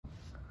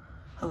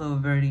Hello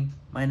everybody,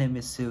 my name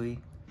is Sui.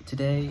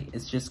 Today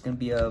it's just gonna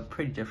be a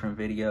pretty different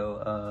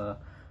video.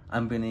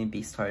 I'm gonna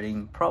be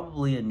starting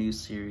probably a new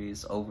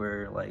series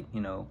over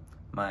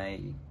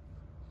my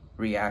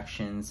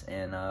reactions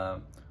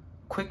and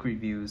quick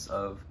reviews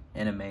of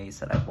animes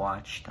that I've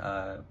watched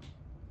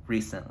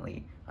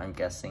recently, I'm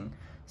guessing.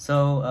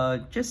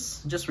 So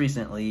just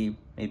recently,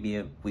 maybe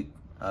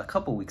a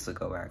couple weeks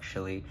ago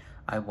actually,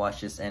 I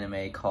watched this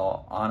anime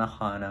called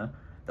Anohana,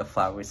 the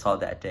flower we saw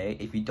that day.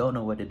 If you don't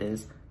know what it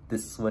is,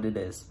 this is what it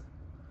is.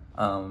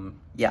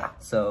 Yeah,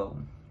 so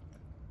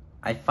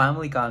I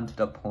finally gotten to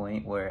the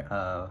point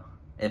where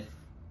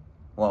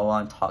while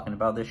I'm talking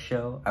about this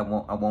show, I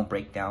won't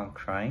break down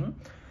crying.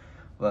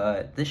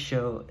 But this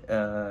show,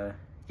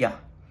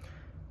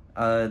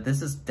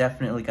 this is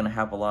definitely gonna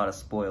have a lot of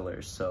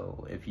spoilers.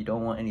 So if you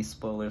don't want any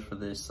spoilers for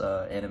this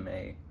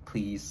anime,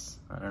 please,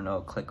 I don't know,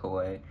 click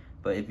away.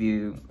 But if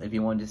you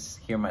want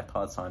to hear my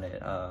thoughts on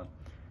it,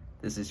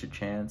 this is your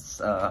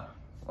chance.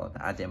 Well,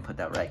 I didn't put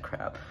that right,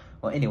 crap.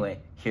 Well, anyway,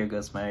 here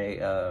goes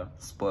my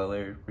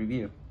spoiler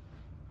review.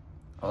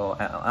 Oh,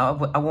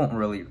 I won't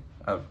really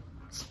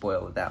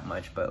spoil it that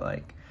much, but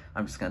like,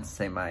 I'm just gonna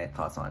say my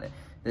thoughts on it.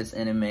 This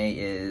anime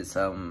is,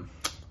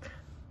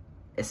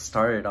 it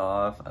started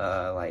off,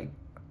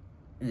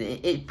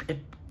 it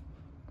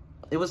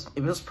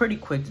was pretty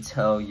quick to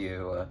tell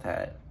you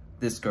that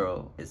this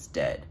girl is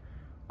dead,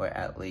 or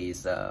at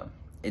least,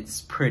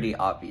 it's pretty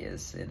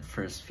obvious in the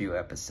first few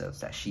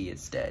episodes that she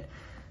is dead.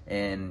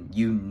 And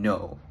you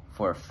know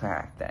for a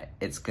fact that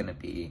it's gonna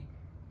be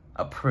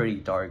a pretty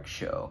dark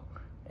show.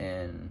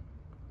 And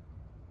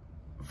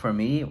for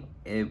me,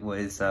 it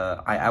was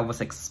I was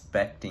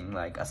expecting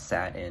like a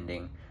sad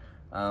ending.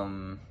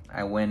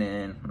 I went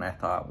in and I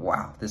thought,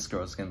 wow, this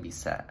girl's gonna be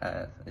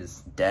sad,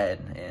 is dead,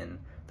 and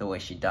the way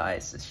she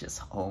dies is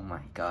just, oh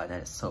my god,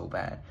 that is so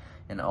bad.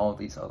 And all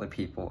these other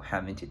people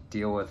having to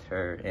deal with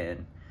her,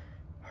 and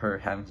her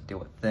having to deal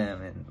with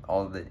them, and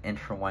all the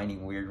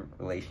intertwining weird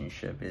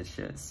relationship is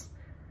just,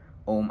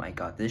 oh my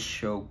god, this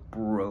show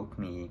broke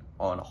me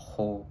on a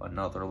whole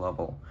another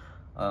level.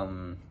 I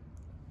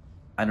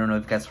don't know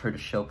if you guys heard the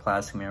show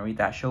Plastic Mary.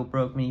 That show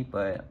broke me,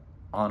 but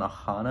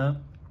Anohana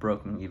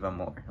broke me even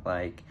more.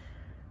 Like,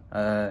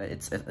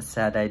 it's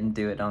sad I didn't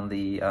do it on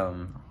the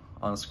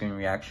on-screen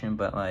reaction,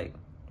 but like,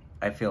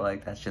 I feel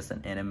like that's just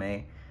an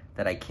anime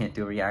that I can't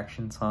do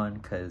reactions on,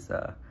 because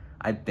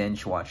I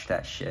binge watched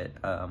that shit.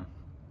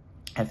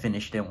 I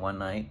finished it one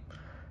night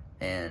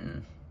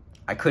and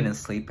I couldn't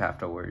sleep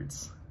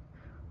afterwards.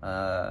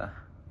 I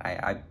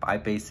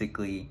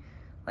basically,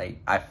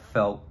 like, I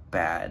felt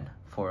bad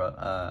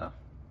for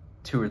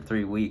 2 or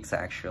 3 weeks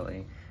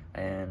actually,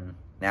 and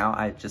now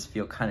I just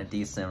feel kind of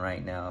decent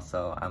right now,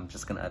 so I'm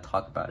just gonna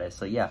talk about it.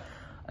 So yeah,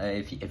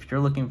 if you're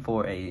looking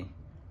for a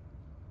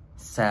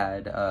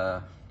sad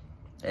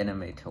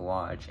anime to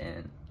watch,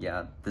 and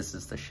yeah, this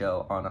is the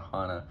show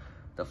Anohana,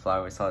 the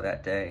flower we saw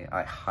that day,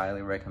 I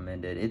highly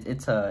recommend it.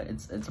 It's a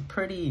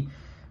pretty,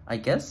 I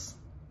guess,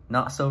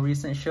 not so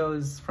recent show.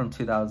 It's from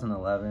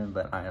 2011,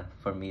 but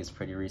for me it's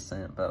pretty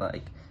recent. But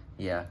like,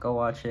 yeah, go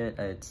watch it.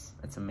 It's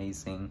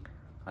amazing.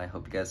 I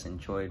hope you guys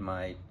enjoyed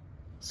my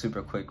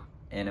super quick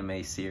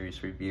anime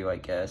series review, I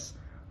guess.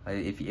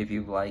 If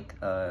you like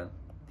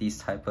these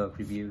type of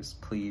reviews,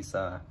 please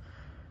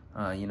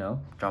you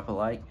know, drop a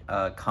like,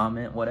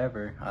 comment,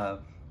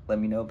 whatever. Let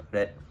me know about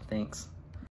it. Thanks.